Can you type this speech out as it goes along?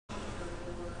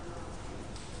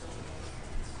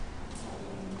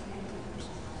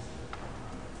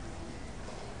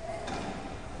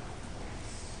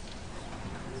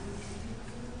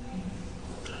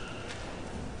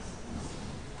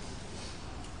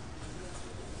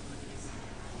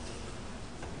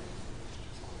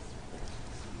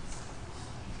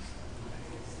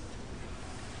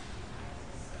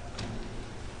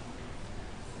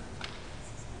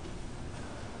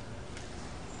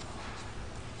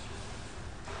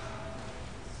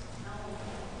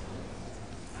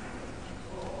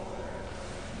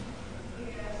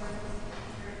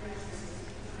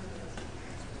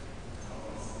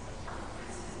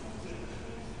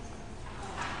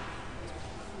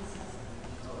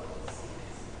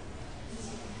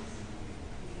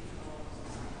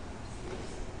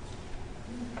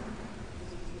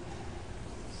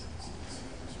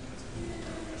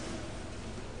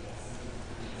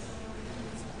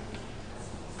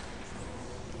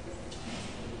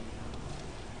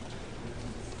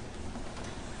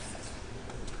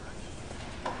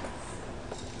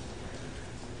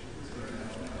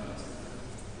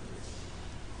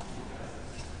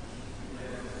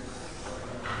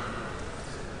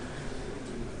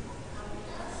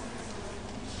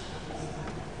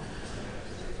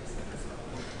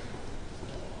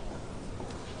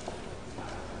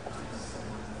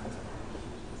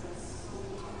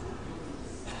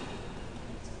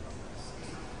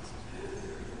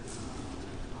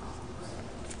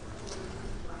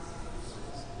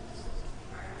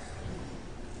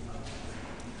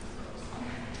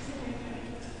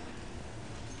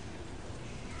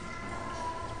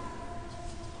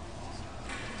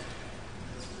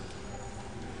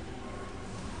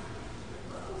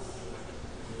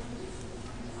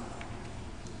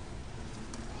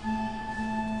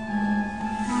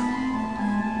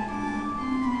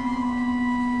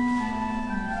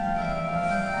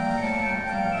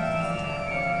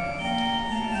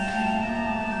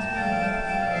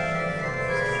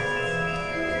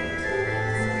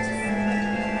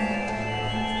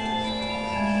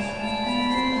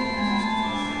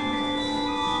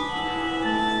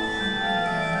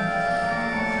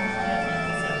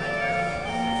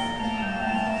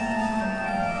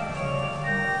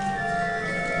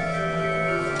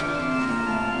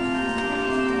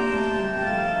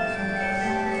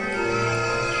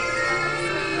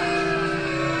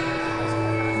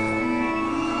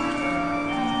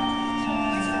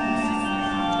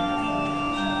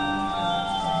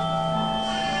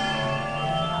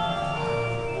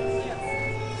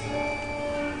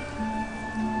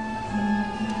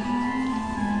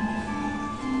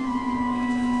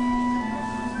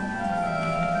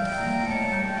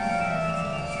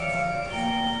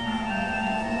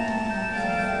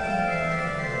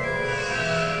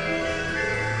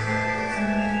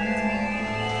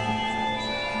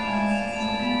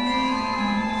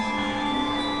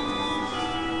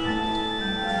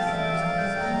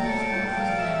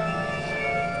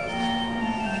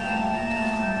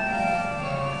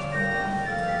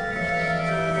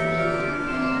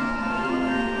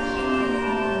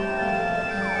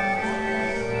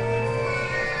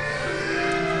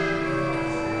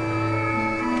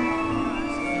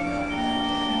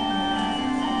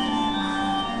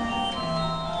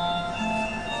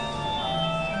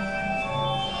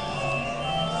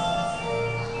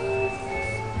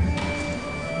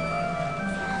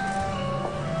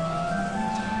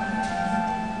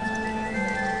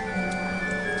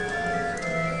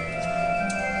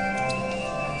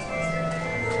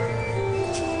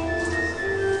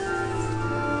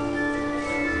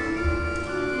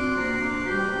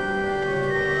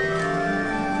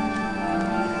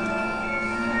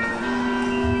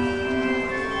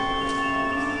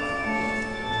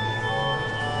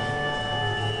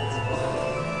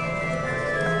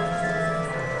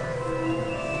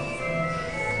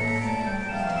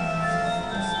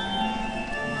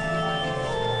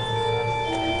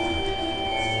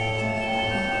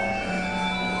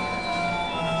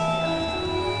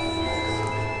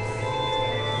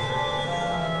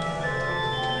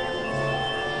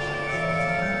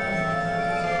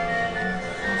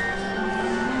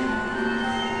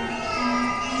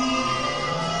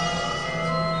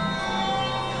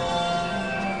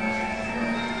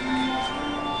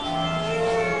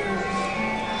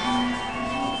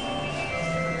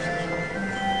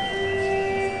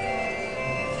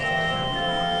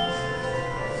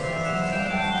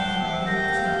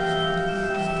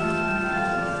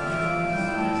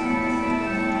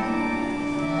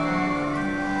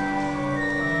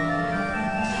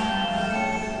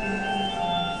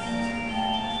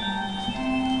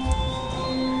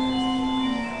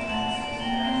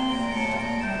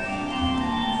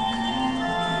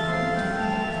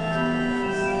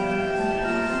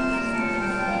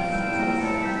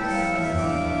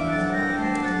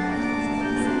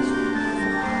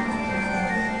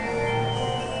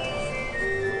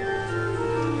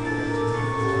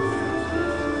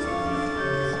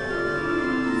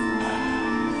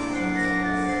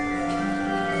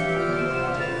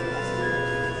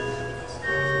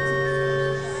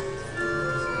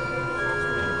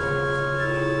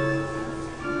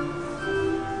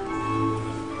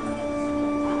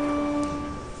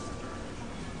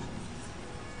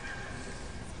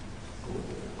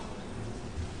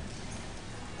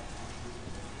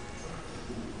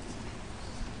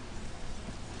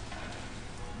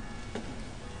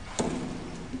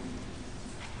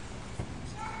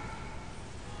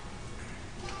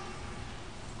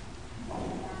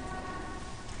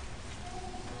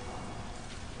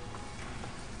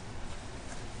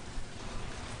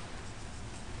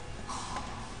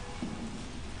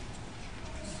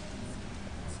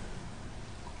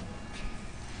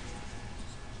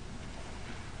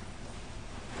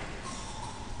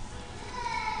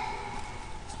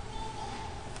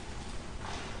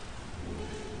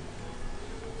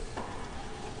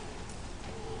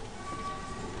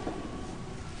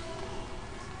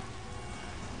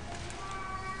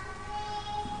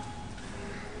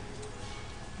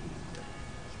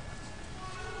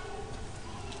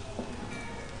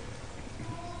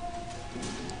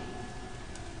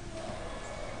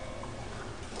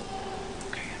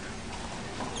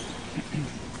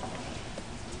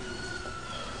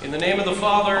In the name of the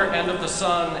Father, and of the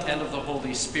Son, and of the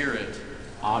Holy Spirit.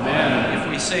 Amen. If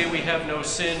we say we have no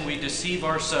sin, we deceive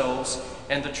ourselves,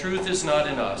 and the truth is not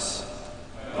in us.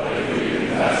 But if we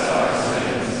confess our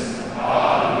sins,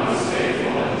 God, who is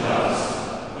faithful and just,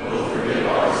 will forgive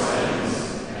our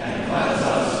sins and cleanse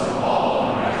us from all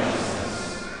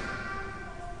unrighteousness.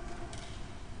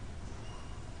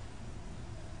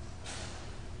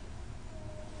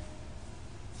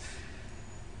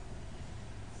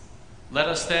 Let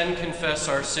us then confess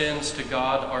our sins to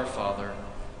God our Father.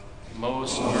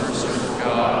 Most merciful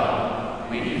God,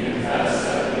 we confess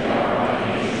that we are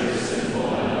by nature sinful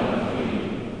and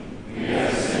unclean. We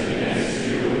have sinned against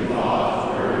you in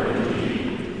thought, word, and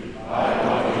deed, by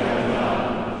what we have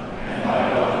done, and by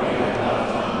what we have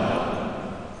left undone.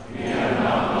 We have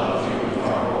not loved you with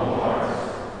our whole heart.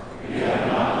 We have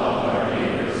not loved our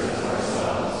neighbors as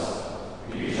ourselves.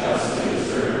 We justly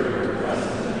deserve your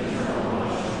present and eternal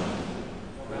punishment.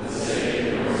 For the sake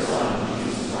of your Son,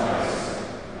 Jesus Christ,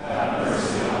 have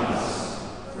mercy on us.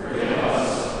 Forgive us,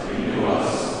 renew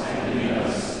us, and lead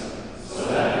us, so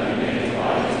that we may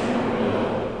delight in your will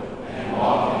and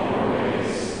walk in your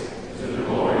ways, to the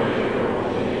glory of your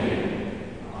holy name.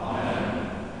 Amen.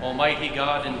 Almighty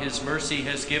God in his mercy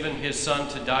has given his Son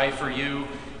to die for you,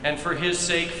 and for his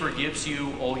sake forgives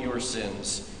you all your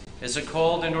sins. As a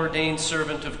called and ordained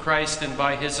servant of Christ and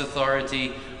by his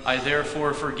authority, I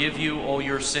therefore forgive you all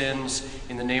your sins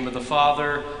in the name of the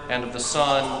Father, and of the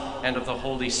Son, and of the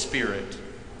Holy Spirit.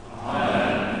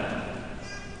 Amen.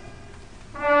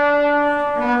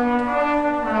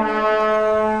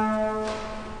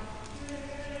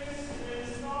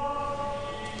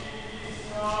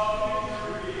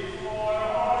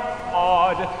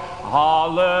 God,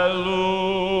 hallelujah.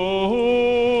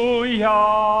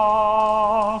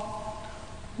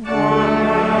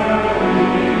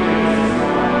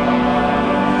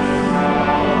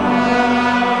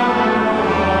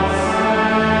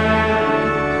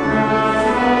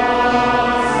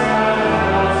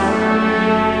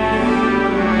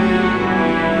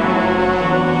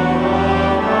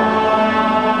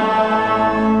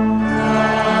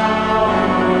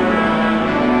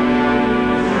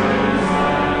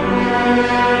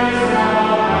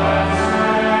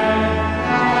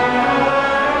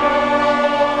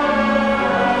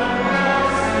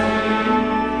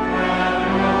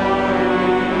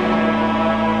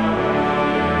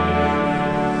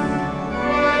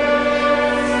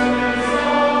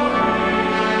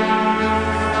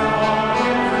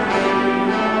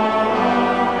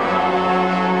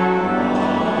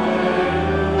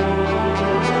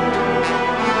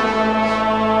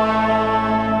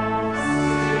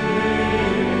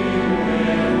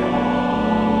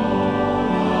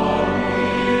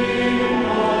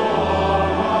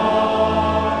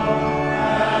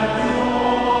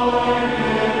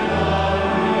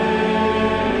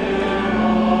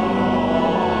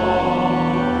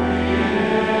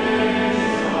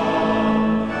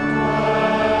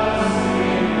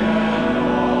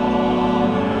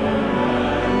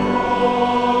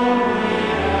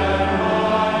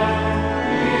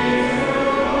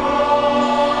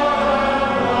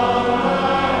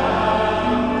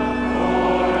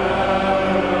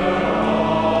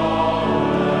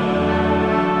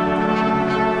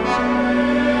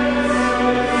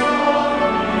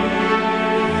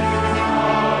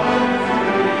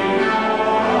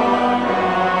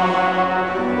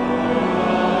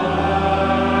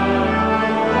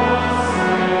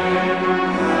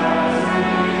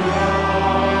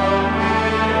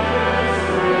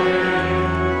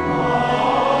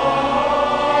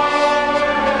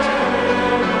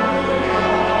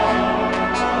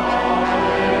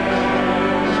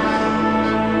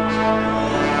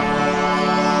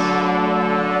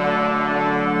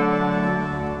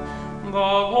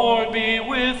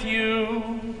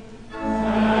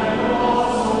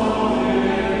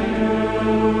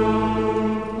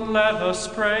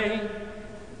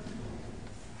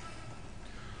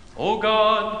 O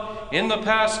God, in the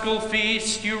Paschal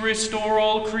feast you restore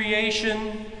all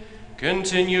creation.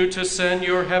 Continue to send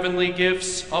your heavenly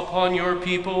gifts upon your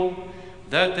people,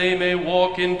 that they may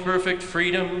walk in perfect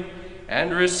freedom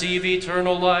and receive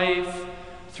eternal life.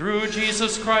 Through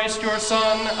Jesus Christ, your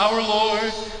Son, our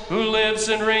Lord, who lives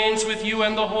and reigns with you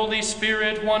and the Holy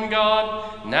Spirit, one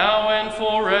God, now and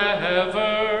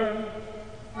forever.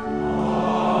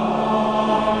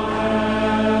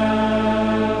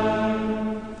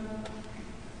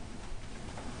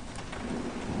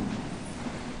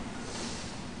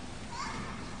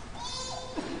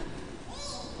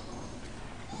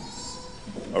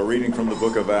 A reading from the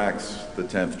book of Acts, the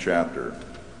 10th chapter.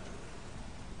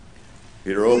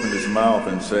 Peter opened his mouth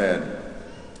and said,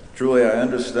 Truly, I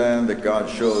understand that God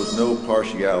shows no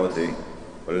partiality,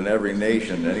 but in every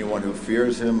nation, anyone who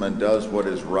fears him and does what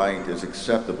is right is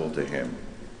acceptable to him.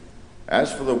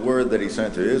 As for the word that he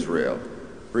sent to Israel,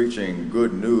 preaching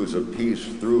good news of peace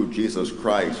through Jesus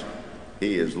Christ,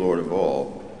 he is Lord of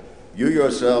all. You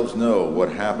yourselves know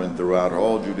what happened throughout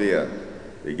all Judea,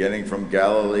 beginning from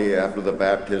Galilee after the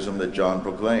baptism that John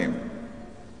proclaimed,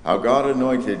 how God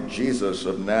anointed Jesus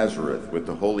of Nazareth with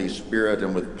the Holy Spirit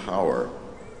and with power.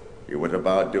 He went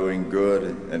about doing good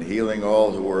and healing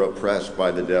all who were oppressed by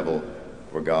the devil,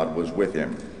 for God was with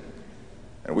him.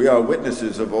 And we are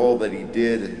witnesses of all that he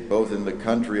did, both in the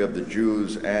country of the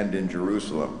Jews and in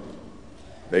Jerusalem.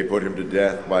 They put him to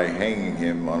death by hanging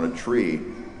him on a tree,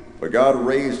 but God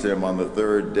raised him on the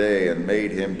third day and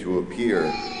made him to appear,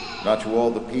 not to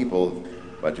all the people,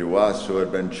 but to us who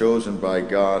had been chosen by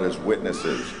God as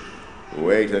witnesses,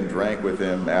 who ate and drank with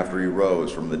him after he rose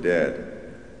from the dead.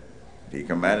 He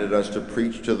commanded us to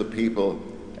preach to the people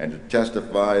and to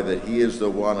testify that he is the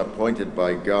one appointed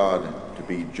by God to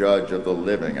be judge of the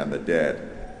living and the dead.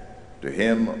 To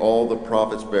him all the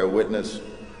prophets bear witness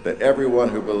that everyone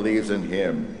who believes in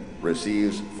him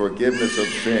receives forgiveness of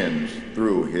sins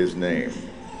through his name.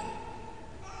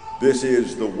 This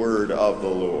is the word of the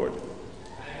Lord.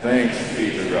 Thanks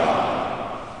be to God.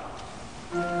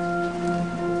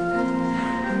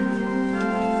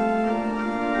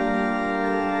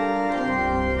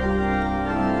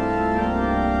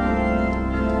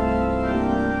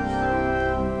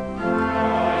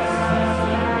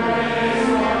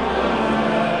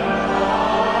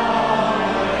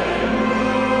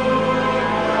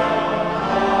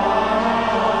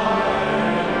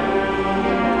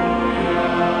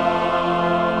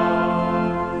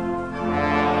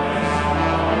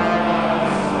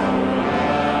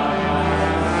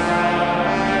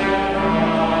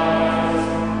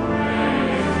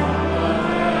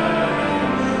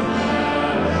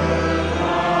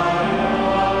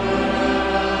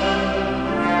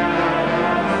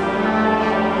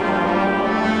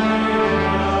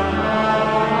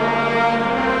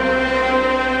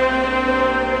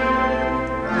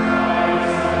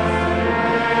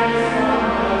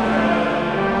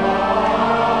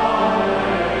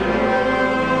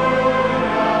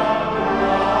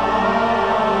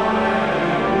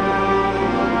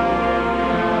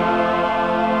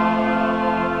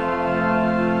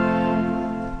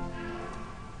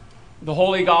 The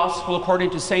Holy Gospel according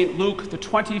to St. Luke, the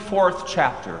 24th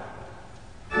chapter.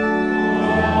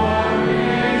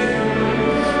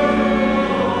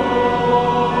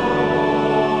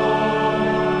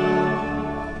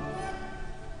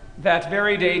 That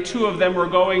very day, two of them were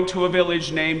going to a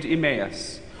village named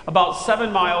Emmaus, about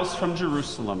 7 miles from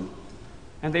Jerusalem,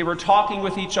 and they were talking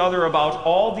with each other about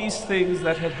all these things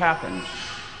that had happened.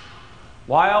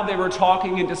 While they were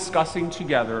talking and discussing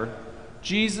together,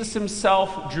 Jesus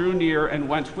himself drew near and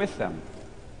went with them,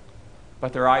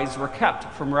 but their eyes were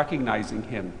kept from recognizing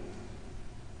him.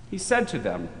 He said to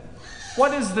them,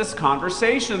 "What is this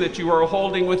conversation that you are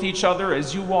holding with each other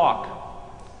as you walk?"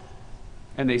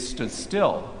 And they stood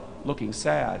still, looking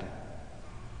sad.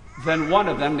 Then one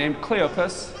of them, named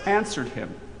Cleopas, answered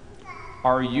him,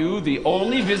 "Are you the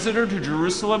only visitor to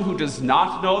Jerusalem who does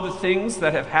not know the things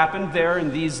that have happened there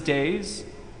in these days?"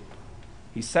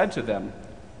 He said to them,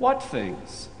 "What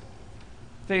things?"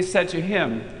 They said to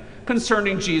him,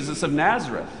 "Concerning Jesus of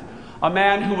Nazareth, a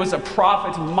man who was a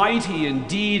prophet, mighty in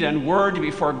deed and word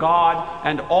before God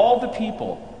and all the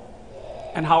people,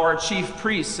 and how our chief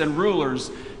priests and rulers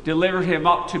delivered him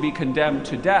up to be condemned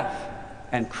to death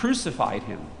and crucified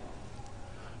him.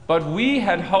 But we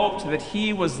had hoped that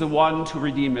he was the one to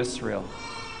redeem Israel.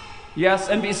 Yes,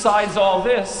 and besides all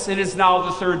this, it is now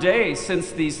the third day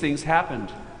since these things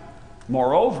happened.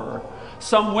 Moreover,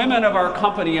 some women of our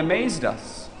company amazed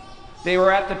us. They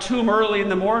were at the tomb early in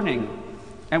the morning,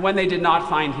 and when they did not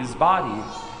find his body,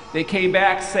 they came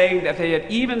back saying that they had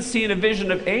even seen a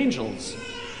vision of angels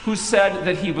who said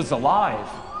that he was alive.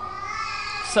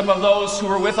 Some of those who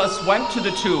were with us went to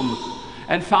the tomb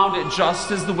and found it just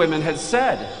as the women had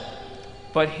said,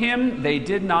 but him they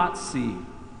did not see."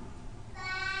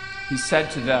 He said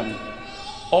to them,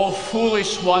 "O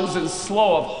foolish ones and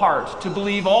slow of heart, to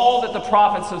believe all that the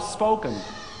prophets have spoken.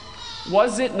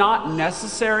 Was it not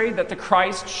necessary that the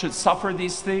Christ should suffer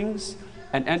these things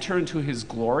and enter into his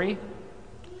glory?"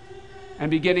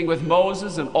 And beginning with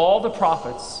Moses and all the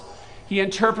prophets, he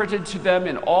interpreted to them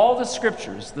in all the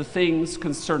scriptures the things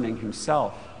concerning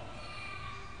himself.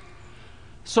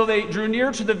 So they drew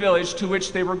near to the village to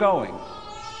which they were going.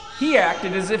 He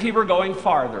acted as if he were going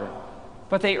farther,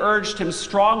 but they urged him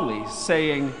strongly,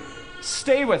 saying,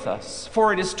 "Stay with us,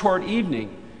 for it is toward evening,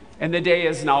 and the day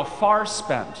is now far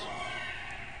spent.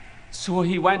 So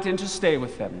he went in to stay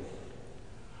with them.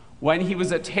 When he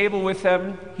was at table with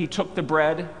them, he took the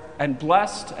bread and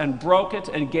blessed and broke it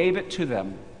and gave it to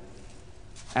them.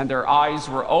 And their eyes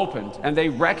were opened, and they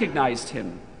recognized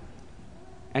him,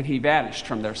 and he vanished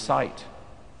from their sight.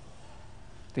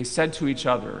 They said to each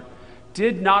other,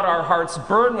 "Did not our hearts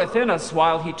burn within us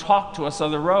while he talked to us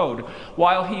on the road,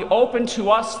 while he opened to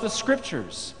us the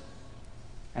scriptures?"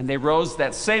 And they rose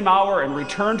that same hour and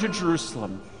returned to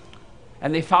Jerusalem.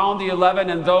 And they found the 11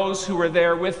 and those who were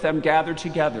there with them gathered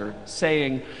together,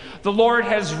 saying, "The Lord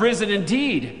has risen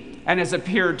indeed and has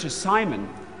appeared to Simon."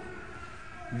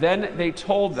 Then they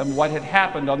told them what had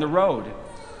happened on the road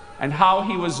and how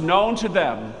he was known to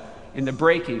them in the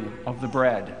breaking of the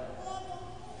bread.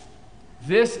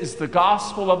 This is the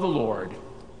gospel of the Lord.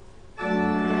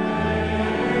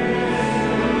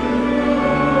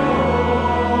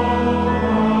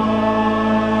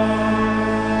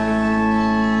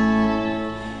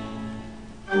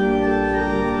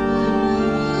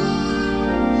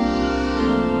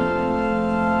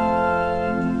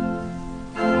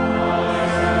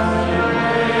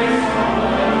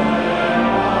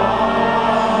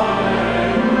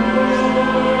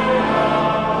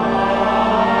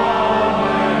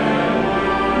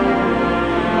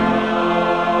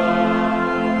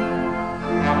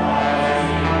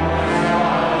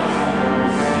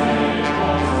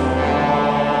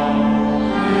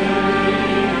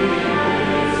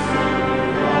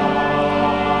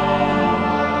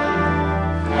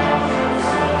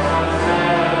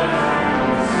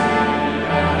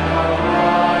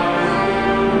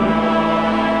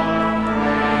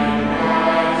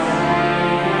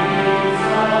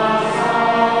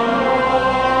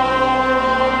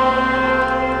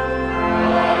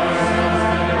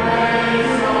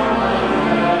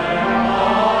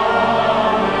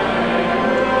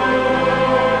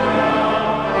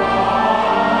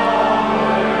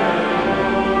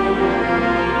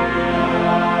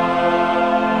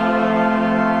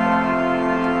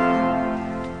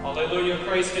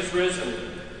 Christ is risen.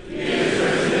 He is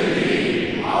risen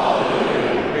indeed.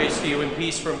 Hallelujah. Grace to you and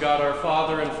peace from God our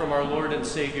Father and from our Lord and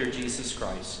Savior Jesus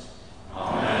Christ.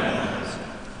 Amen.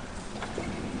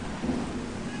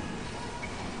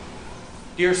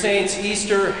 Dear saints,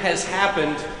 Easter has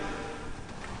happened,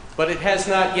 but it has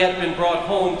not yet been brought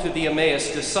home to the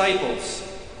Emmaus disciples.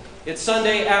 It's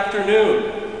Sunday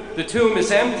afternoon. The tomb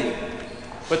is empty,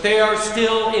 but they are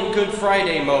still in Good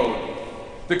Friday mode.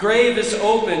 The grave is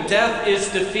open, death is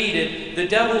defeated, the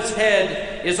devil's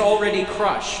head is already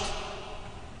crushed.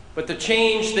 But the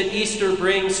change that Easter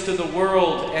brings to the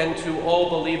world and to all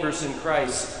believers in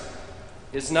Christ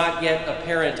is not yet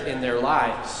apparent in their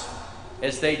lives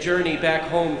as they journey back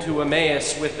home to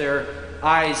Emmaus with their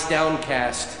eyes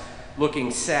downcast,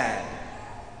 looking sad.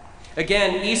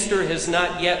 Again, Easter has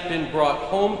not yet been brought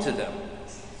home to them.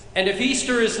 And if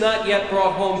Easter is not yet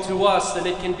brought home to us, then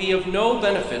it can be of no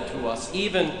benefit to us,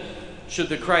 even should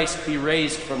the Christ be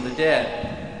raised from the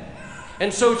dead.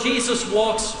 And so Jesus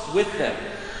walks with them,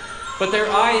 but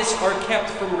their eyes are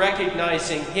kept from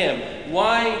recognizing him.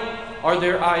 Why are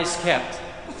their eyes kept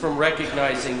from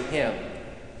recognizing him?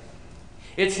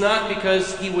 It's not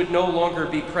because he would no longer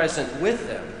be present with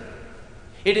them.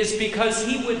 It is because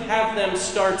he would have them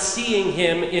start seeing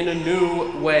him in a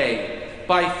new way,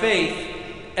 by faith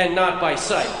and not by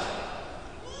sight.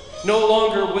 No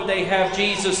longer would they have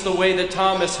Jesus the way that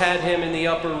Thomas had him in the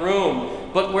upper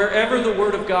room, but wherever the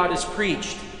word of God is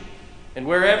preached, and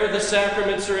wherever the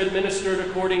sacraments are administered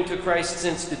according to Christ's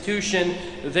institution,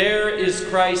 there is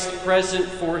Christ present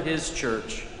for his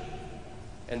church.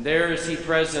 And there is he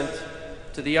present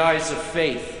to the eyes of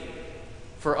faith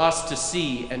for us to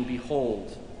see and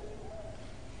behold.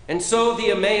 And so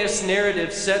the Emmaus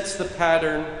narrative sets the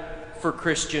pattern for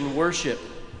Christian worship.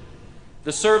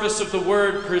 The service of the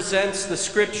word presents the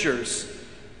scriptures,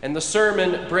 and the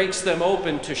sermon breaks them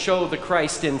open to show the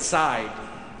Christ inside.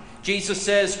 Jesus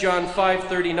says, John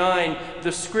 5:39,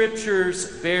 "The scriptures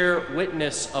bear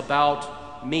witness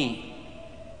about me."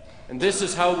 And this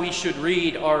is how we should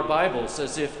read our Bibles,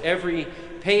 as if every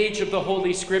page of the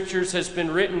Holy Scriptures has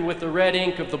been written with the red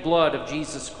ink of the blood of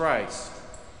Jesus Christ.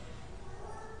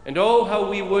 And oh, how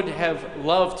we would have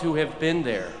loved to have been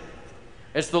there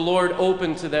as the Lord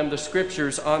opened to them the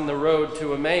Scriptures on the road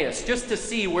to Emmaus, just to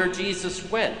see where Jesus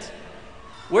went.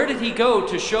 Where did he go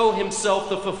to show himself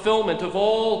the fulfillment of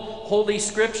all Holy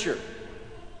Scripture?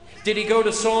 Did he go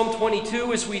to Psalm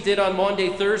 22, as we did on Maundy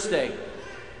Thursday,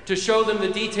 to show them the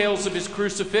details of his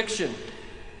crucifixion?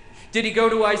 Did he go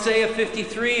to Isaiah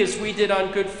 53, as we did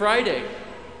on Good Friday,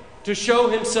 to show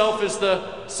himself as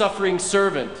the suffering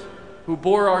servant who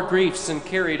bore our griefs and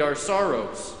carried our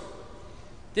sorrows?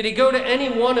 Did he go to any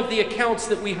one of the accounts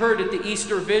that we heard at the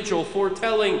Easter Vigil,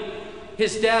 foretelling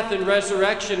his death and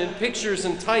resurrection in pictures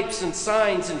and types and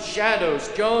signs and shadows,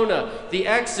 Jonah, the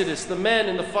Exodus, the men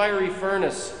in the fiery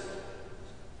furnace?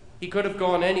 He could have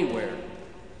gone anywhere,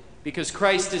 because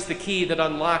Christ is the key that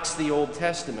unlocks the Old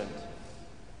Testament.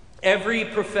 Every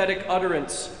prophetic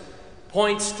utterance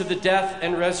points to the death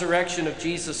and resurrection of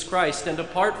Jesus Christ, and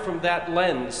apart from that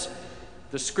lens,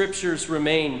 the Scriptures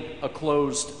remain a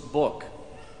closed book.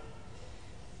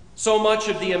 So much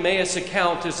of the Emmaus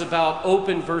account is about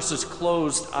open versus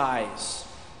closed eyes.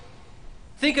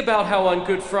 Think about how on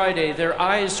Good Friday their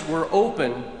eyes were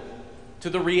open to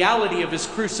the reality of his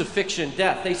crucifixion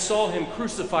death. They saw him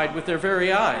crucified with their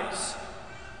very eyes.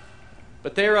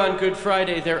 But there on Good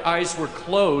Friday, their eyes were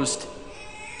closed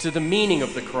to the meaning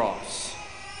of the cross.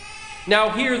 Now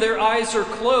here, their eyes are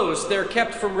closed. They're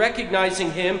kept from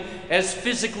recognizing him as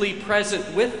physically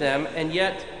present with them, and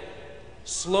yet,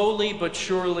 slowly but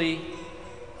surely,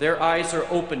 their eyes are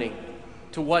opening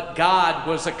to what God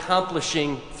was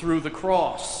accomplishing through the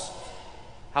cross.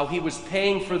 How he was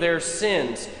paying for their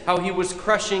sins, how he was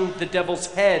crushing the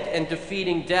devil's head and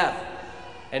defeating death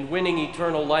and winning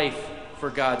eternal life for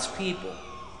God's people.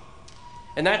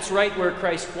 And that's right where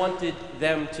Christ wanted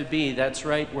them to be. That's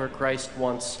right where Christ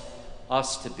wants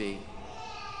us to be.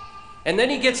 And then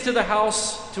he gets to the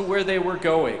house to where they were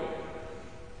going.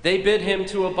 They bid him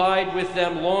to abide with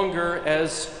them longer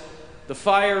as the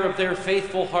fire of their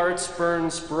faithful hearts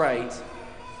burns bright.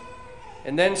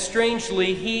 And then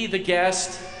strangely, he, the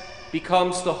guest,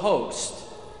 becomes the host.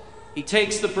 He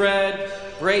takes the bread,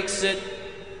 breaks it,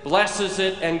 blesses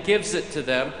it, and gives it to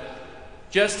them,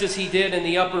 just as he did in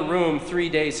the upper room 3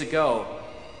 days ago.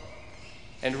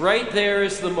 And right there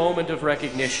is the moment of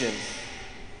recognition.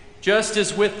 Just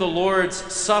as with the Lord's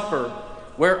Supper,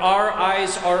 where our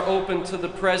eyes are open to the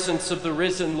presence of the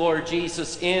risen Lord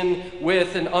Jesus in,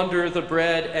 with, and under the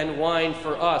bread and wine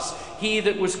for us, he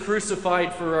that was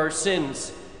crucified for our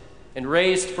sins and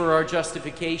raised for our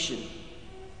justification,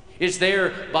 is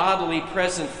there bodily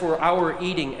present for our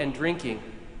eating and drinking.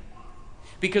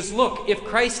 Because look, if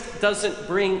Christ doesn't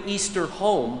bring Easter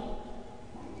home,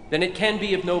 then it can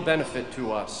be of no benefit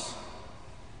to us.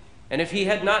 And if he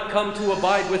had not come to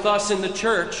abide with us in the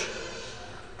church,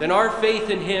 then our faith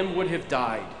in him would have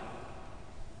died.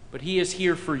 But he is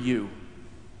here for you.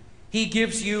 He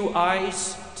gives you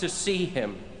eyes to see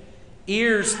him,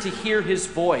 ears to hear his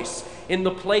voice in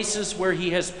the places where he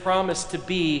has promised to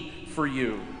be for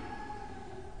you.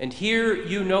 And here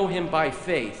you know him by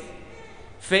faith,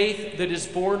 faith that is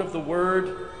born of the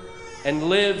word and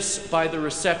lives by the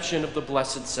reception of the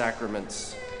blessed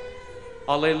sacraments.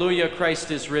 Alleluia, Christ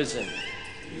is risen.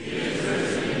 He is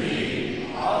risen indeed.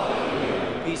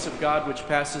 Alleluia. The peace of God, which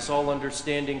passes all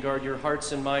understanding, guard your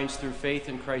hearts and minds through faith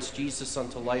in Christ Jesus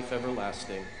unto life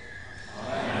everlasting.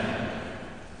 Amen.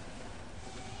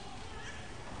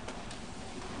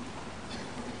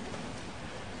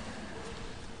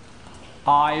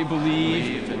 I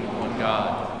believe in one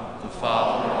God, the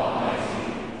Father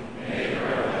Almighty, maker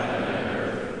of heaven and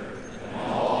earth,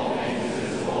 and all things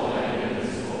visible and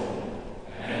invisible,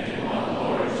 and in one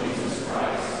Lord Jesus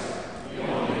Christ, the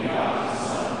only begotten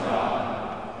Son of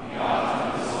God, begotten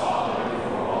of his Father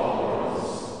before all worlds,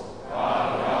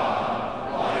 God of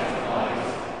God, light of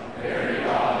light, very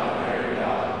God of very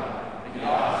God,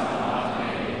 begotten and not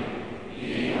made,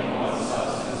 being of one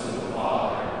substance with the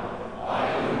Father,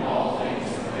 by whom all things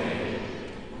were made,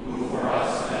 who for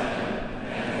us men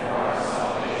and for our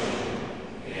salvation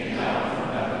came down from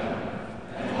heaven,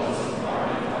 and was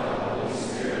incarnate by the Holy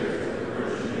Spirit of the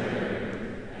Virgin Mary,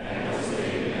 and was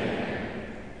made man,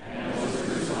 and was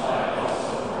crucified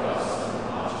also for us under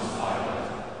Pontius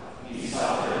Pilate. He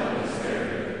suffered and was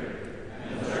buried,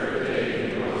 and the third day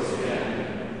he rose again,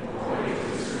 according to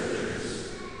the Scriptures,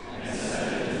 and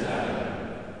ascended into heaven,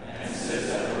 and sits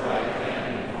at the right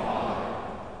hand of the Father.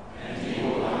 And he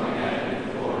will come again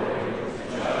with glory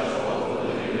to judge both the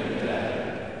living and the dead,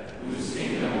 whose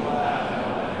kingdom will have no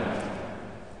end.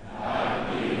 And I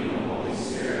believe in the Holy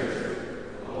Spirit,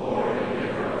 the Lord and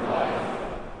giver of life,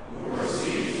 who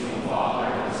proceeds from the Father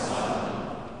and the Son,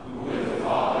 who with the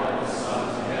Father and the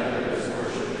Son together is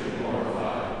worshipped and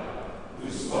glorified, who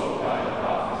spoke by the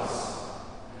prophets.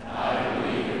 And I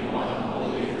believe in one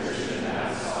holy Christian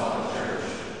apostolic church.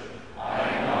 I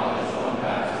acknowledge one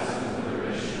baptism for the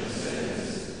remission of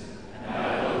sins, and I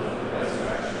look for the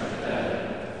resurrection of the dead,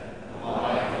 and the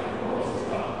life of the world to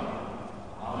come.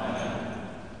 Amen.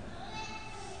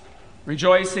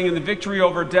 Rejoicing in the victory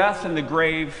over death and the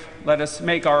grave, let us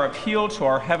make our appeal to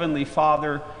our Heavenly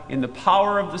Father in the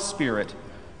power of the Spirit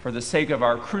for the sake of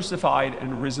our crucified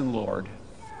and risen Lord.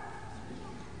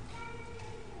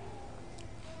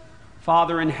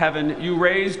 Father in heaven, you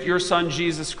raised your Son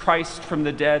Jesus Christ from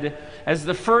the dead as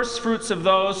the first fruits of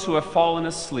those who have fallen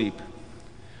asleep.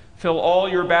 Fill all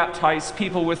your baptized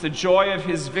people with the joy of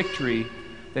his victory,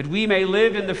 that we may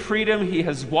live in the freedom he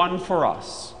has won for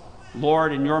us.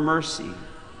 Lord, in your mercy,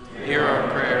 hear our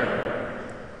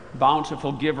prayer.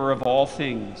 Bountiful giver of all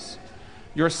things,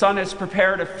 your Son has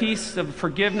prepared a feast of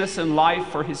forgiveness and life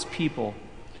for his people.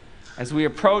 As we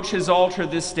approach his altar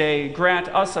this day, grant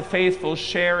us a faithful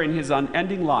share in his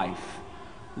unending life.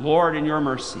 Lord, in your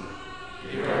mercy.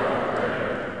 Hear our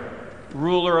prayer.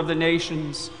 Ruler of the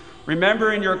nations,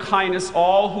 remember in your kindness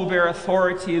all who bear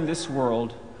authority in this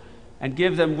world, and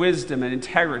give them wisdom and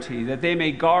integrity, that they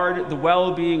may guard the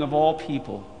well-being of all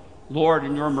people. Lord,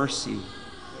 in your mercy.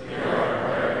 Hear our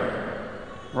prayer.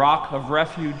 Rock of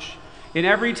refuge, in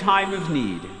every time of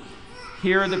need,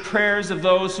 hear the prayers of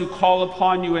those who call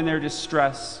upon you in their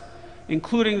distress,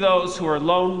 including those who are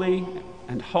lonely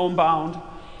and homebound,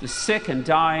 the sick and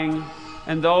dying,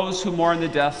 and those who mourn the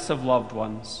deaths of loved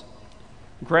ones.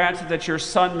 Grant that your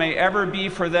Son may ever be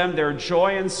for them their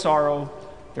joy and sorrow,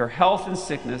 their health and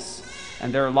sickness,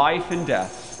 and their life and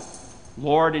death.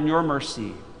 Lord, in your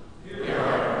mercy. Hear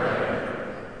our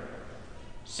prayer.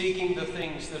 Seeking the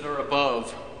things that are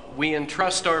above, we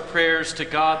entrust our prayers to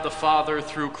God the Father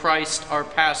through Christ our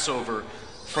Passover,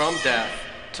 from death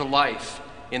to life,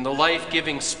 in the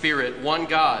life-giving Spirit, one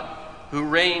God, who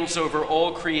reigns over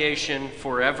all creation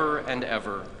forever and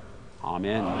ever.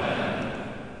 Amen. Amen.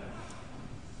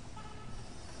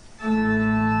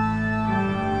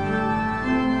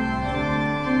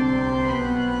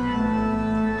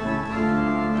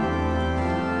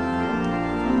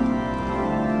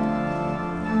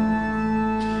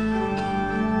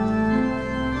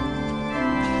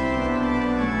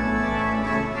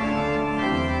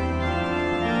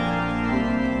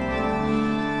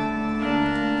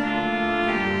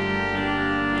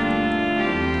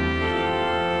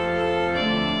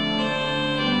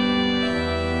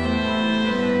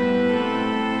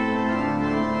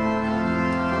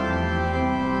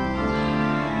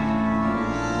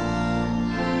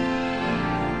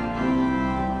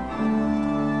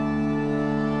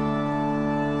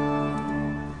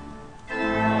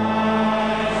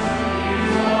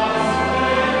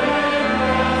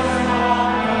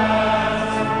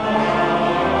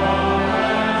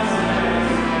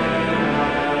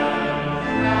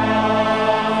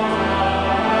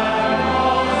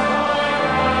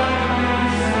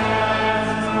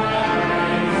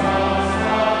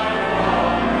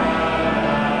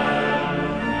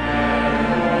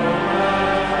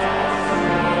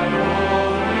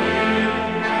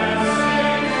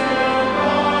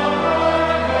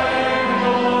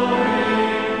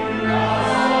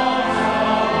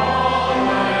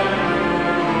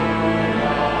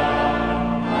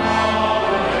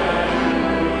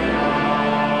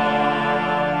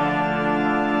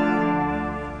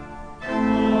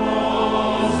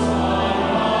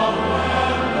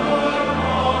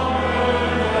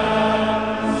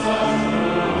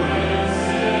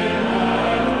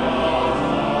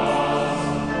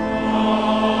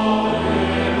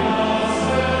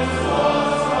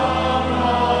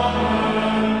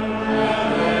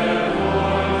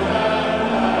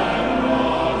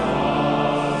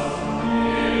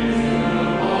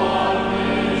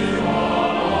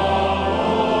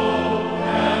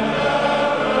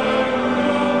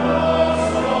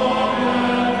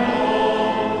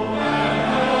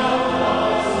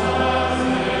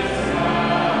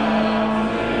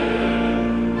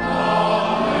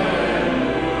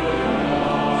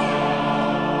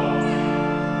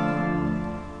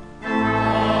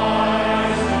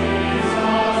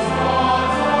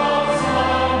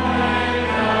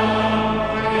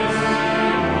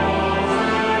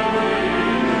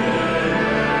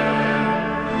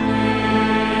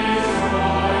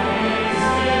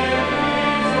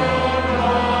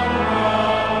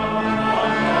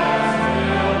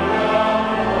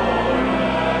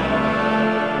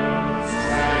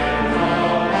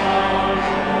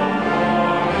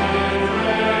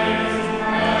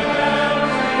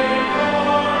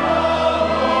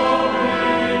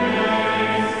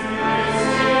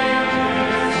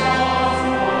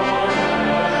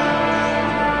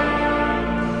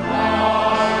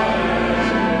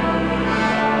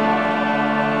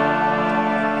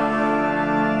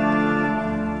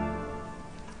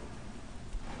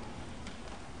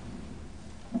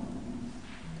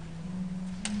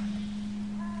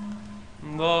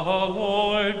 The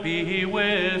Lord be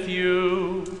with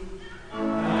you. And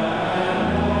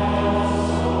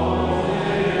also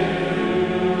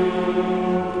with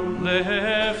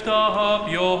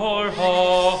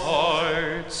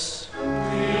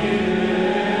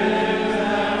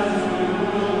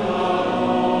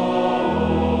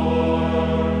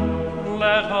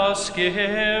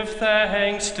give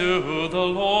thanks to the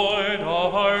Lord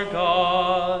our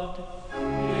God.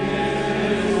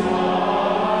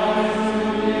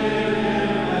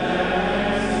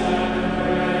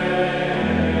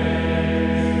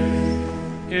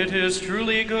 It is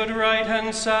truly good, right,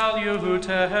 and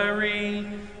salutary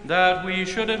that we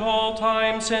should at all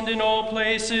times and in all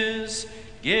places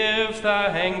give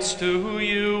thanks to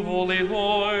you, Holy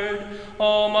Lord,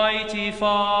 Almighty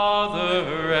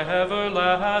Father,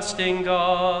 everlasting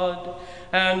God.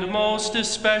 And most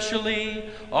especially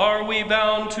are we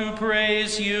bound to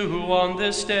praise you on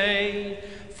this day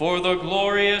for the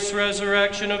glorious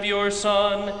resurrection of your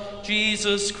Son,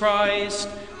 Jesus Christ,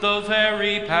 the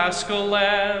very Paschal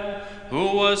Lamb,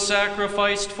 who was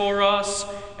sacrificed for us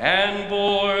and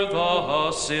bore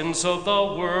the sins of the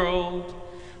world.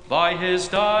 By his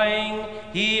dying,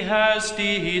 he has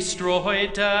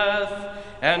destroyed death,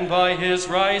 and by his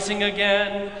rising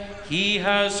again, he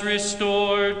has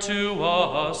restored to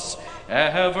us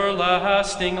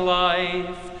everlasting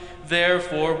life.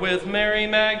 Therefore, with Mary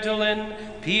Magdalene,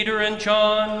 Peter and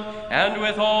John, and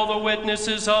with all the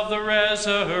witnesses of the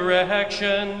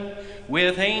resurrection,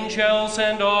 with angels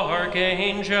and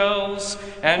archangels,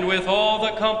 and with all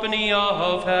the company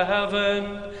of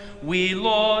heaven, we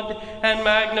laud and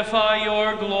magnify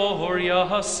your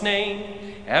glorious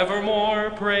name,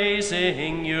 evermore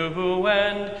praising you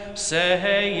and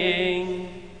saying,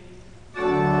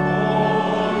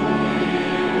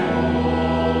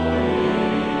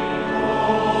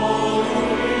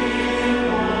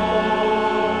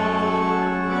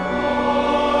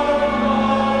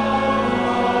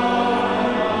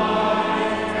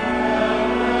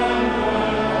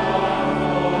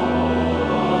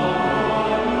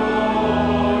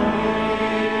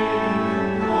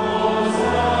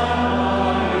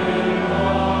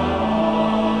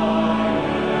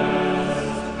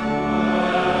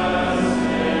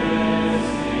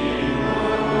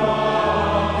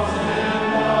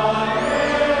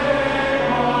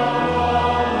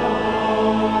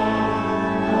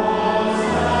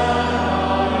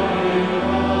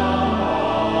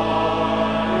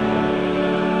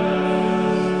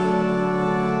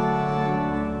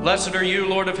 Blessed are you,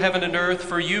 Lord of heaven and earth,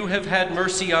 for you have had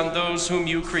mercy on those whom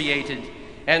you created,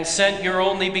 and sent your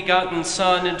only begotten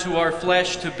Son into our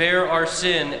flesh to bear our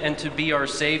sin and to be our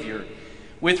Savior.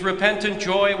 With repentant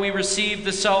joy we receive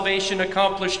the salvation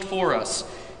accomplished for us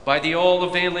by the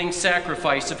all-availing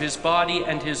sacrifice of his body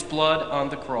and his blood on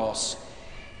the cross.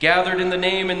 Gathered in the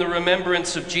name and the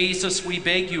remembrance of Jesus, we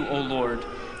beg you, O Lord,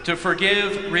 to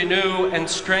forgive, renew, and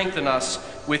strengthen us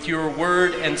with your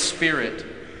word and spirit.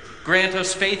 Grant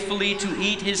us faithfully to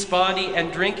eat his body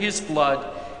and drink his blood,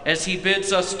 as he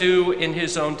bids us do in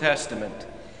his own testament.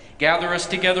 Gather us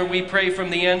together, we pray, from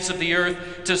the ends of the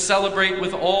earth to celebrate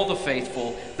with all the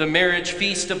faithful the marriage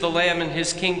feast of the Lamb in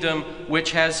his kingdom,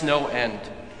 which has no end.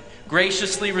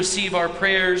 Graciously receive our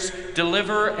prayers,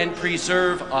 deliver and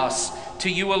preserve us. To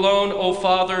you alone, O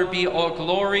Father, be all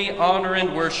glory, honor,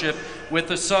 and worship, with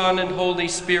the Son and Holy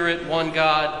Spirit, one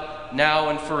God, now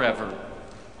and forever.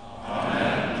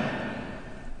 Amen.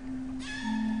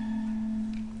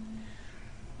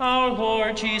 Our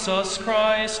Lord Jesus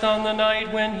Christ, on the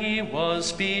night when he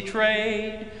was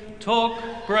betrayed, took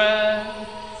bread,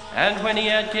 and when he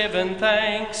had given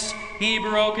thanks, he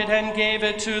broke it and gave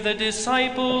it to the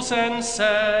disciples and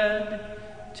said,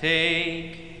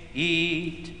 "Take,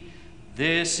 eat,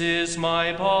 this is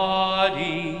my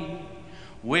body,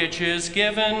 which is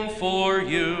given for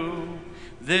you.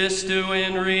 This do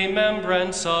in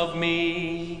remembrance of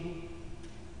me."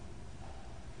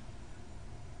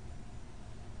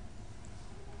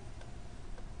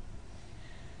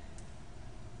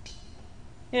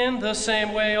 In the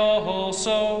same way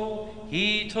also,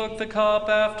 he took the cup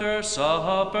after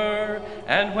supper,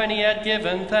 and when he had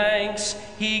given thanks,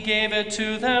 he gave it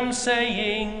to them,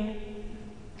 saying,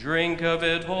 "Drink of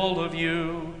it, all of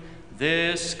you.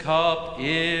 This cup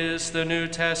is the New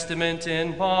Testament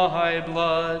in my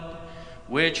blood,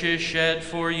 which is shed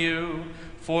for you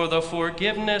for the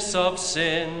forgiveness of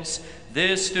sins.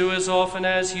 This do as often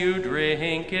as you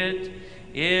drink it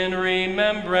in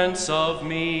remembrance of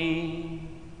me."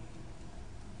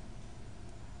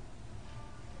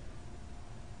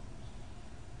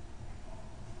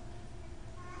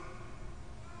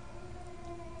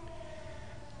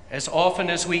 As often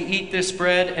as we eat this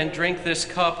bread and drink this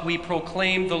cup, we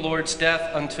proclaim the Lord's death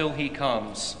until he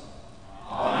comes.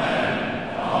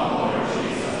 Amen. Come, Lord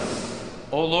Jesus.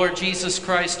 O Lord Jesus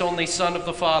Christ, only Son of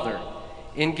the Father,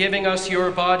 in giving us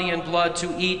your body and blood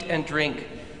to eat and drink,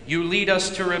 you lead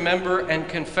us to remember and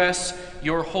confess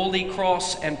your holy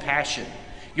cross and passion,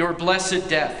 your blessed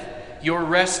death, your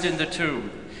rest in the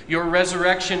tomb, your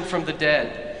resurrection from the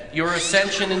dead, your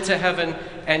ascension into heaven,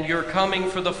 and your coming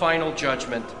for the final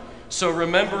judgment. So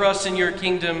remember us in your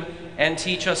kingdom and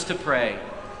teach us to pray.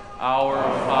 Our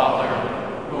Father,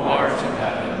 who art in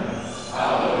heaven,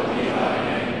 hallowed be thy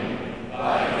name.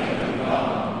 Thy kingdom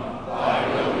come, thy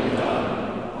will be done,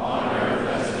 on earth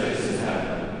as it is in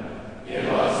heaven. Give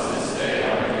us this day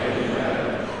our daily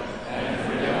bread, and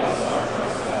forgive us our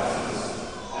trespasses,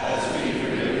 as we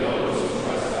forgive those who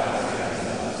trespass against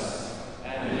us.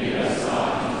 And lead us not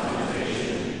into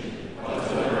temptation, but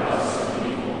deliver us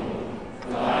from evil. For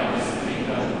thine is the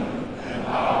kingdom, and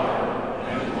power,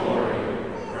 and glory,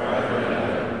 forever and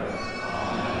ever.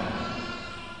 Amen.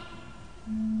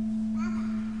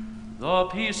 The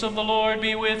peace of the Lord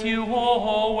be with you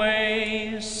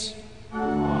always.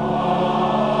 Amen.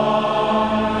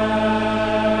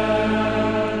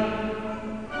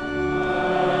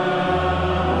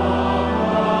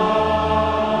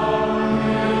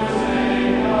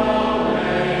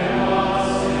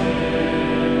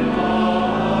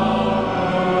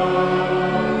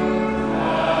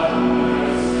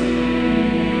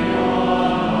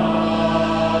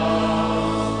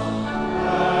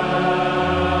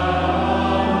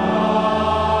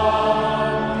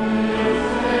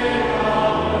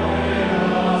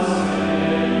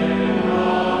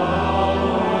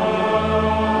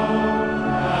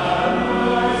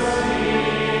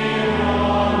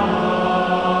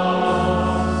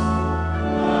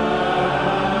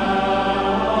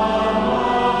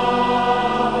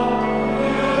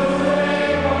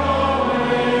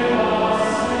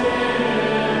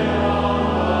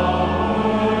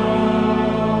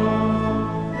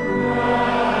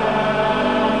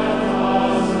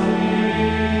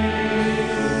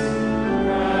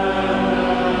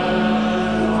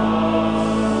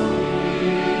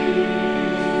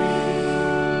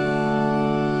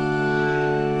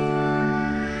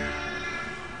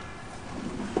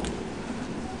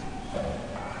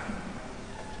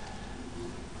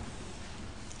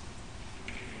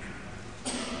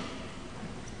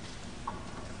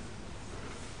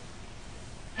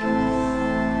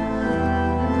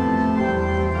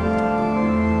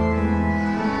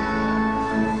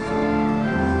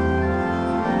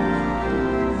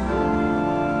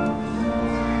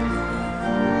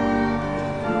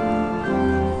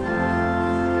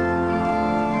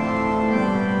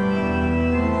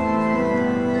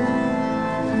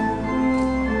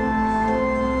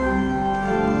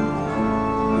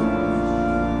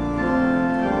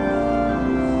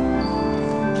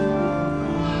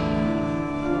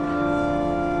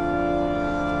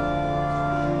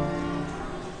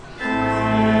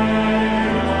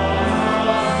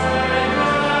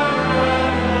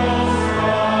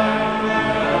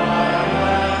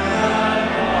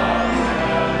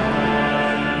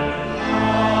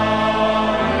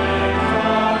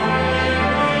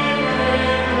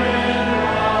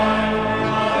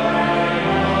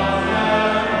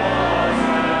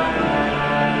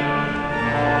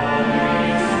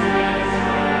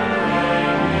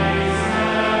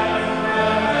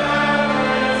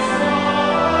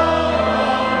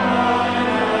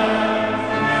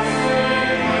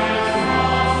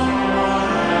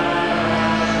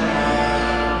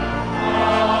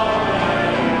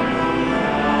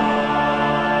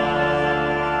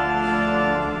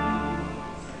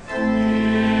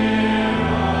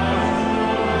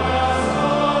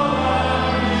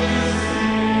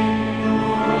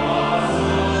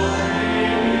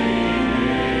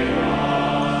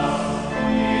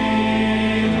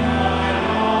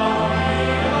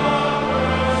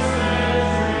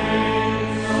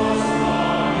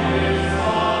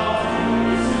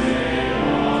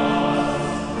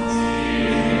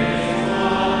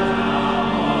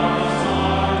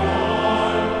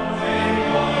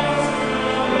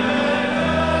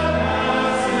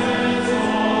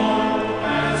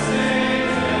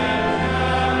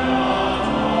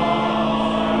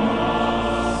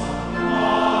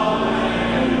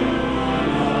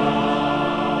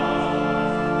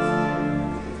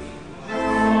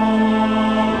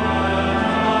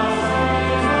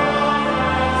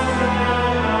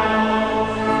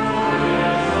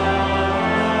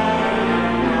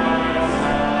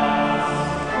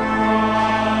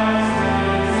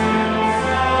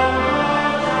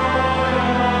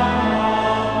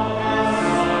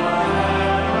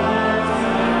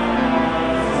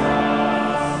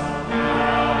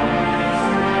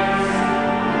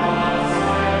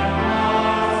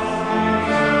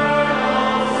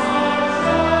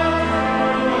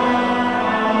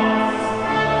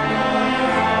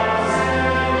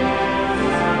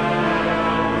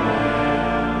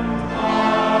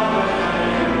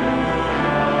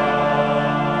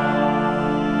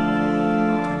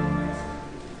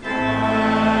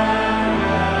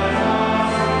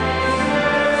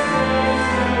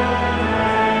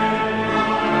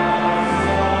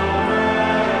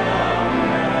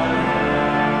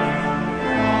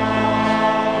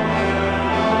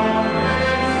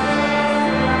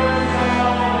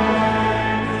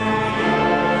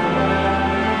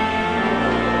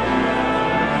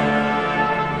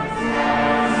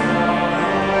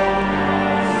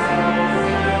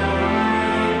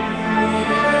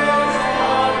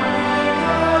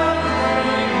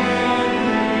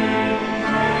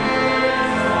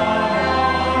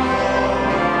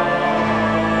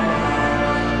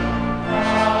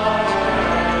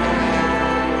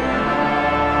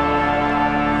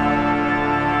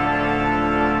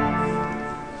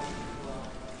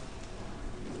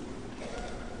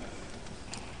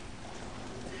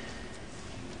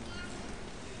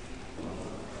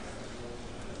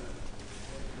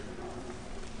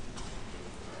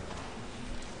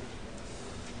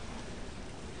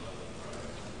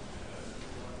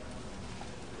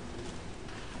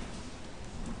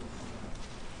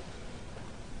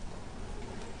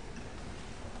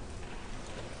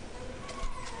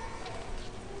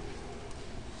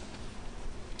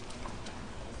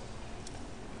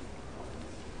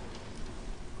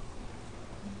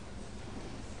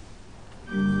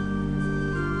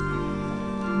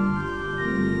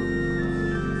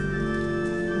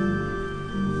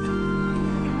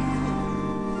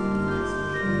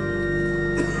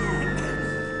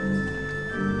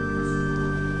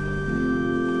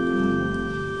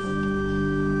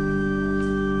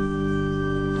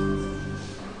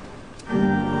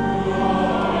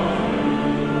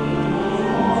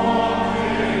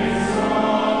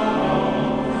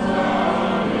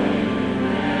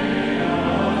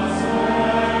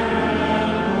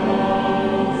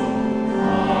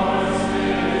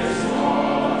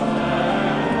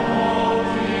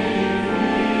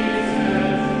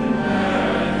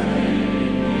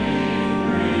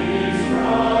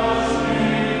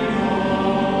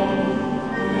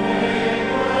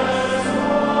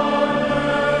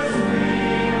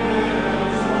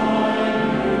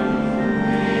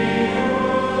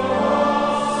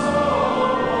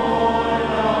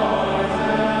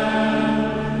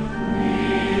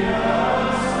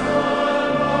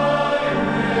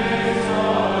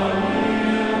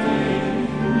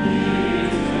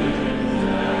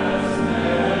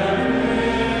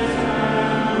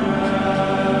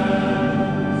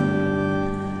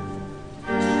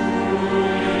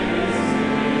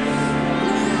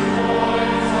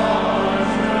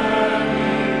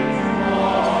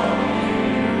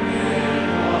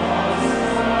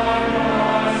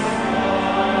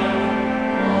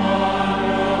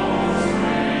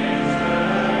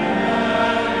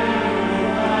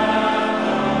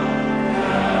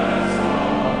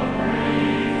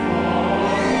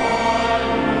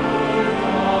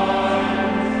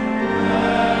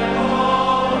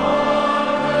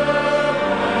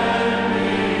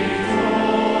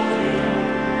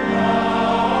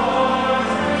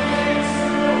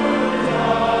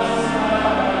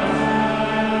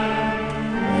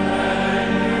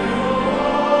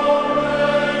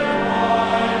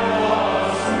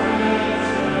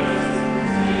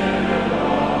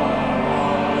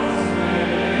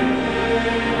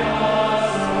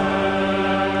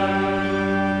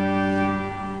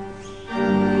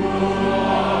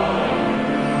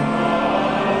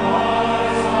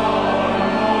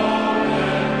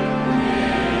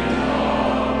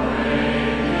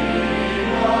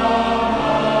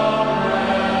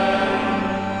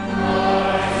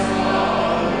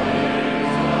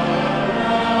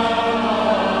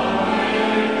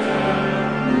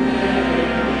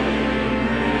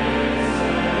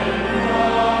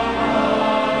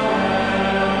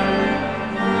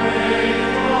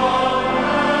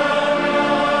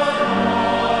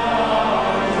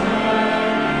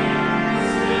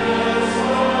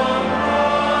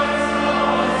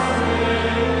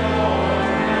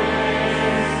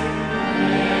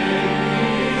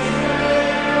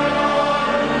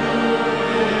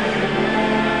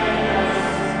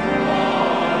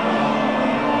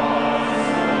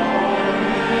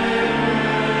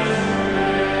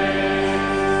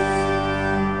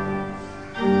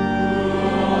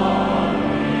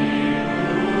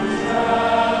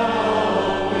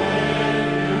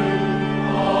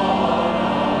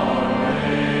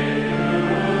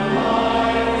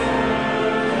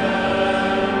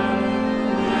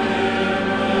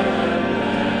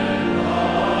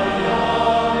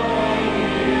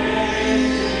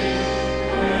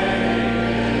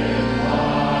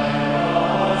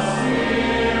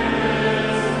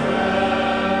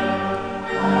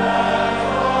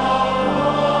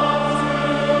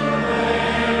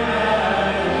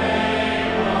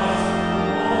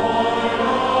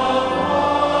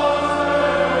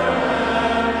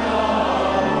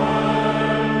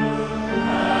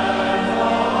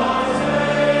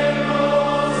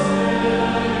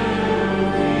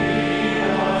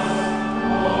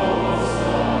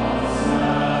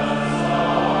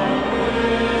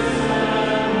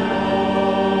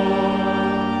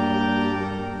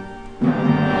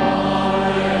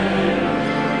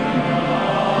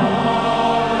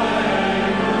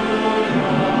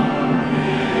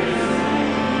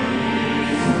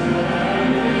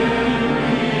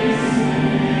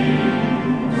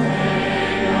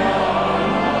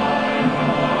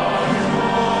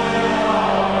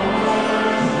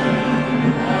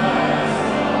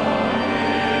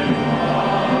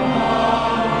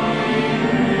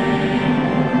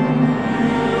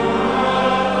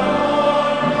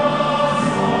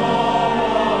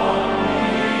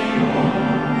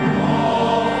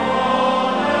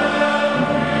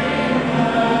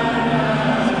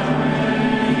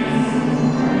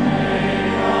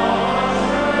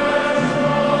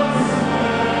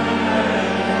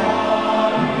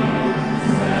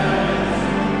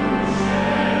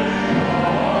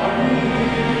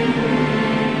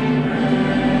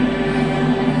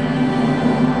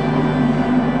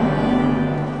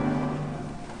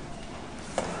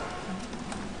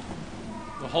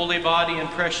 body and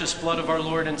precious blood of our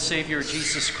Lord and Savior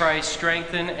Jesus Christ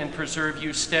strengthen and preserve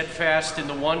you steadfast in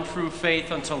the one true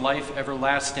faith unto life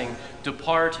everlasting.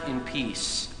 Depart in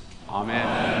peace.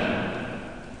 Amen.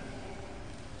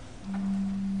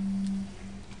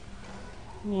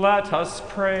 Let us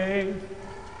pray.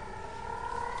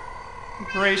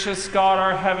 Gracious God,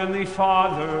 our Heavenly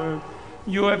Father,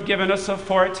 you have given us a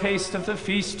foretaste of the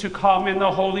feast to come in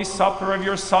the holy supper of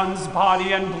your Son's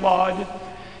body and blood.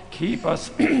 Keep us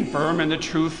firm in the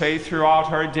true faith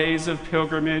throughout our days of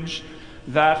pilgrimage,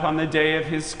 that on the day of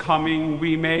his coming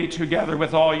we may, together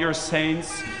with all your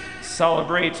saints,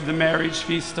 celebrate the marriage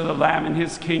feast of the Lamb in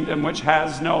his kingdom, which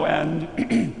has no end.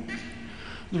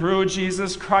 Through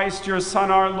Jesus Christ, your Son,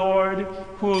 our Lord,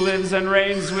 who lives and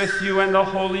reigns with you and the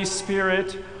Holy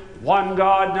Spirit, one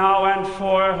God, now and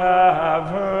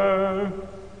forever.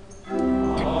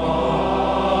 Amen.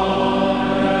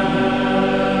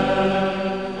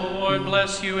 The Lord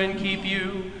bless you and keep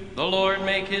you. The Lord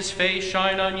make his face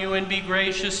shine on you and be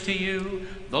gracious to you.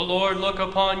 The Lord look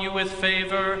upon you with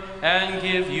favor and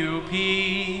give you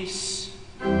peace.